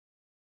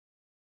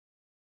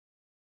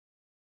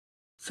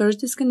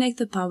First, disconnect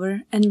the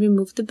power and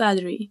remove the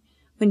battery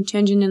when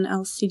changing an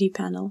LCD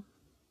panel.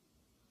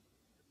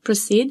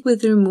 Proceed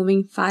with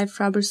removing 5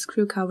 rubber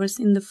screw covers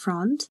in the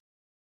front,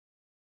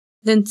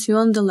 then 2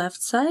 on the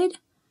left side,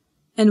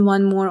 and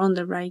 1 more on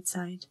the right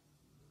side.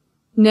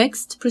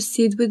 Next,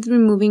 proceed with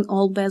removing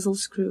all bezel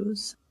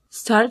screws.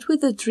 Start with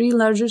the 3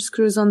 larger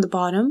screws on the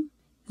bottom,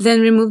 then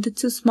remove the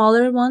 2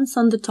 smaller ones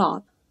on the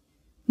top.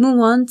 Move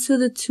on to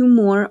the 2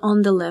 more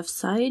on the left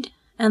side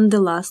and the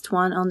last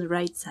one on the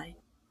right side.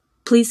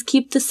 Please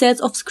keep the sets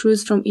of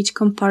screws from each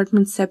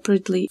compartment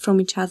separately from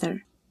each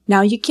other.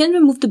 Now you can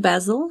remove the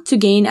bezel to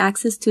gain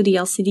access to the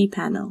LCD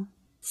panel.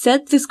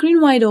 Set the screen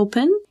wide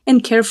open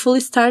and carefully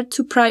start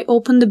to pry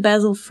open the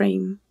bezel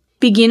frame.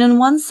 Begin on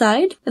one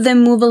side,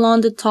 then move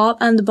along the top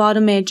and the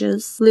bottom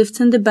edges,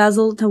 lifting the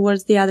bezel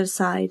towards the other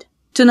side.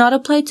 Do not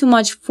apply too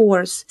much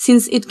force,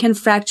 since it can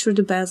fracture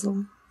the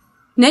bezel.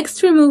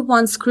 Next, remove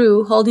 1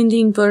 screw holding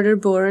the inverter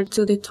board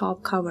to the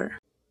top cover.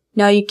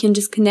 Now you can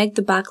disconnect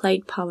the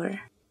backlight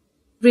power.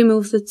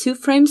 Remove the 2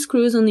 frame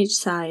screws on each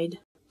side.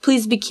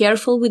 Please be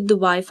careful with the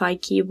Wi-Fi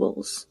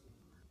cables.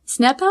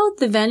 Snap out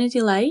the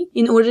vanity light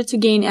in order to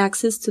gain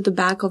access to the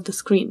back of the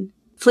screen.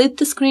 Flip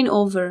the screen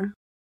over.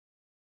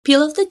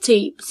 Peel off the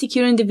tape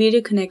securing the video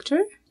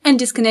connector and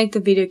disconnect the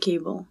video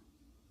cable.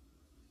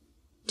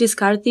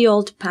 Discard the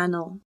old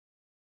panel.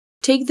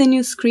 Take the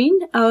new screen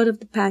out of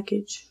the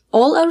package.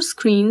 All our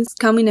screens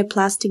come in a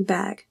plastic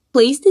bag.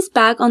 Place this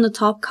bag on the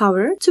top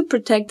cover to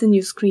protect the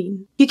new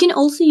screen. You can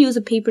also use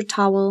a paper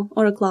towel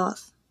or a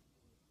cloth.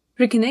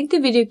 Reconnect the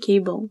video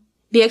cable.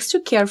 Be extra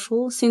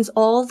careful since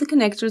all the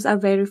connectors are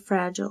very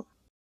fragile.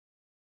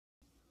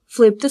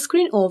 Flip the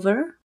screen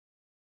over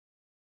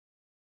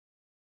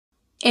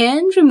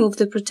and remove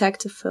the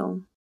protective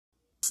film.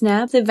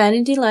 Snap the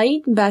vanity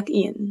light back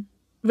in.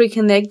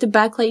 Reconnect the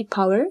backlight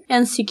power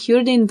and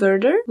secure the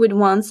inverter with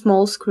 1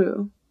 small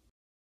screw.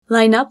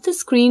 Line up the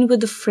screen with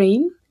the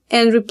frame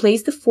and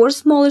replace the 4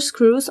 smaller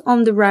screws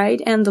on the right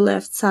and the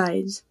left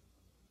sides.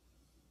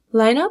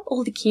 Line up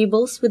all the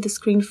cables with the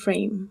screen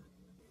frame.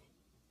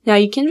 Now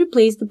you can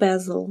replace the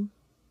bezel.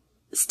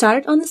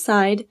 Start on the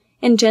side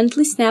and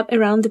gently snap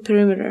around the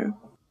perimeter.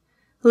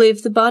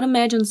 Leave the bottom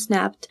edge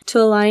unsnapped to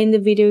align the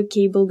video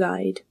cable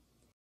guide.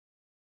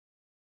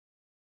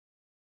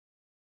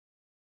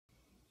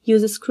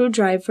 Use a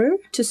screwdriver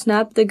to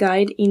snap the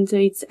guide into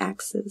its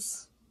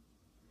axis.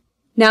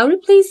 Now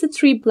replace the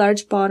 3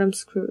 large bottom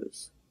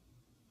screws.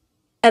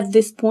 At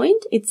this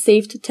point, it's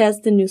safe to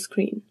test the new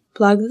screen.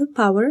 Plug the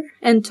power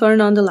and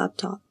turn on the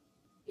laptop.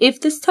 If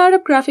the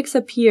startup graphics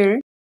appear,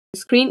 the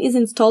screen is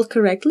installed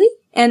correctly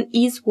and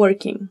is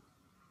working.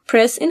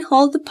 Press and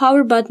hold the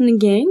power button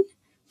again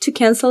to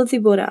cancel the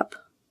boot up.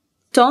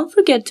 Don't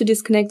forget to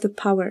disconnect the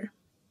power.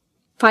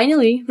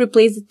 Finally,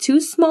 replace the 2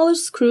 smaller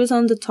screws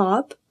on the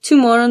top, 2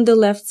 more on the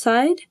left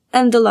side,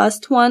 and the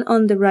last one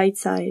on the right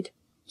side.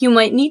 You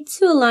might need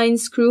to align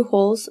screw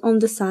holes on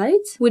the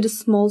sides with a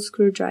small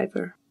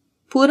screwdriver.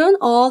 Put on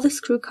all the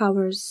screw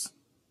covers.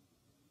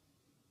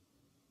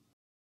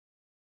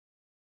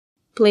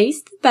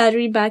 Place the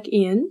battery back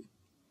in,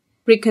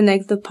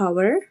 reconnect the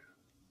power,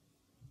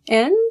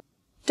 and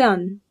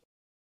done.